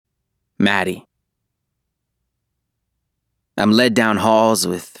Maddie. I'm led down halls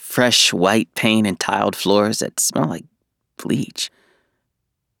with fresh white paint and tiled floors that smell like bleach.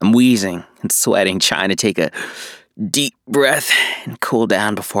 I'm wheezing and sweating, trying to take a deep breath and cool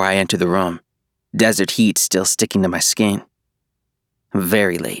down before I enter the room. Desert heat still sticking to my skin. I'm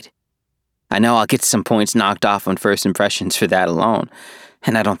very late. I know I'll get some points knocked off on first impressions for that alone,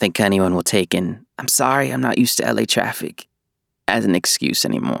 and I don't think anyone will take an "I'm sorry, I'm not used to LA traffic" as an excuse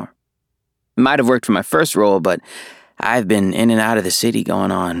anymore. It might have worked for my first role, but I've been in and out of the city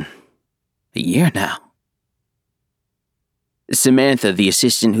going on a year now. Samantha, the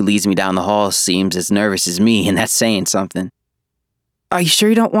assistant who leads me down the hall, seems as nervous as me, and that's saying something. "Are you sure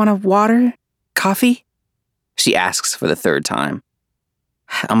you don't want a water? Coffee?" She asks for the third time.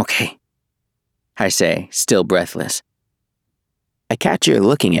 "I'm okay," I say, still breathless. I catch her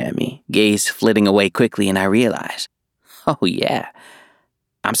looking at me, gaze flitting away quickly, and I realize, oh yeah,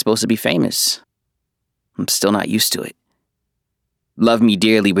 I'm supposed to be famous. I'm still not used to it. Love Me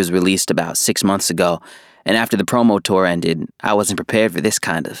Dearly was released about 6 months ago, and after the promo tour ended, I wasn't prepared for this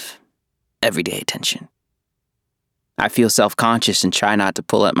kind of everyday attention. I feel self-conscious and try not to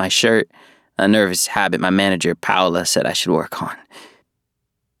pull up my shirt, a nervous habit my manager, Paola, said I should work on.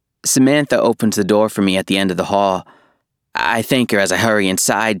 Samantha opens the door for me at the end of the hall. I thank her as I hurry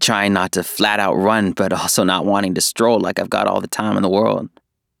inside, trying not to flat out run, but also not wanting to stroll like I've got all the time in the world.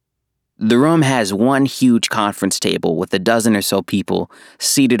 The room has one huge conference table with a dozen or so people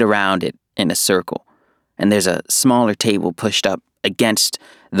seated around it in a circle, and there's a smaller table pushed up against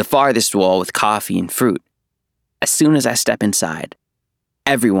the farthest wall with coffee and fruit. As soon as I step inside,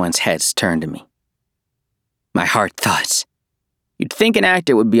 everyone's heads turn to me. My heart thuds. You'd think an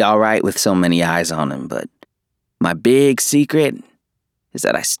actor would be all right with so many eyes on him, but my big secret is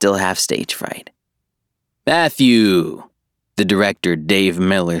that I still have stage fright. "Matthew!" The director, Dave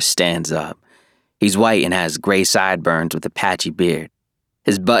Miller, stands up. He's white and has gray sideburns with a patchy beard.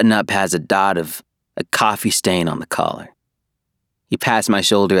 His button-up has a dot of a coffee stain on the collar. He pats my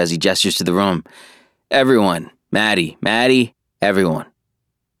shoulder as he gestures to the room. "Everyone, Maddie, everyone."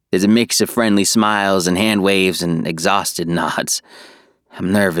 There's a mix of friendly smiles and hand waves and exhausted nods.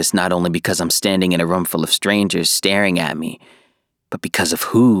 I'm nervous not only because I'm standing in a room full of strangers staring at me, but because of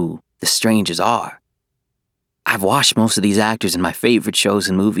who the strangers are. I've watched most of these actors in my favorite shows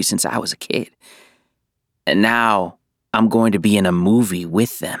and movies since I was a kid. And now I'm going to be in a movie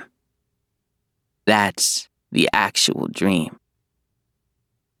with them. That's the actual dream.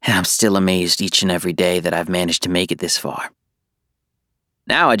 And I'm still amazed each and every day that I've managed to make it this far.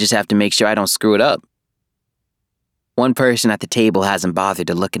 Now I just have to make sure I don't screw it up. One person at the table hasn't bothered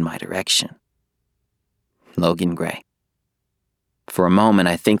to look in my direction. Logan Gray. For a moment,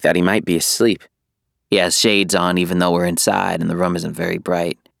 I think that he might be asleep. He has shades on even though we're inside and the room isn't very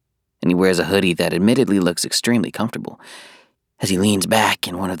bright, and he wears a hoodie that admittedly looks extremely comfortable. As he leans back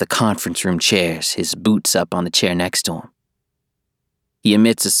in one of the conference room chairs, his boots up on the chair next to him. He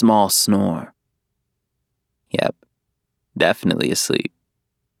emits a small snore. Yep, definitely asleep.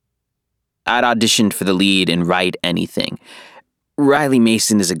 I'd auditioned for the lead in Write Anything. Riley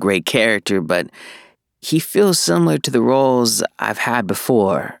Mason is a great character, but he feels similar to the roles I've had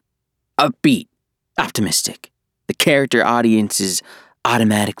before. Upbeat, optimistic. The character audiences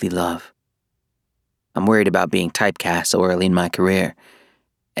automatically love. I'm worried about being typecast so early in my career,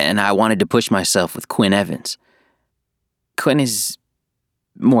 and I wanted to push myself with Quinn Evans. Quinn is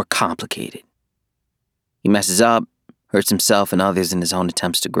more complicated. He messes up, hurts himself and others in his own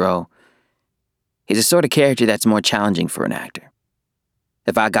attempts to grow. He's a sort of character that's more challenging for an actor.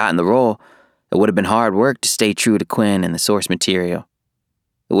 If I got in the role, it would have been hard work to stay true to Quinn and the source material.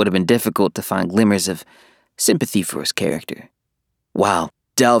 It would have been difficult to find glimmers of sympathy for his character, while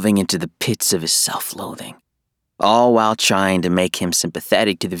delving into the pits of his self-loathing, all while trying to make him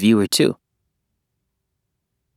sympathetic to the viewer too.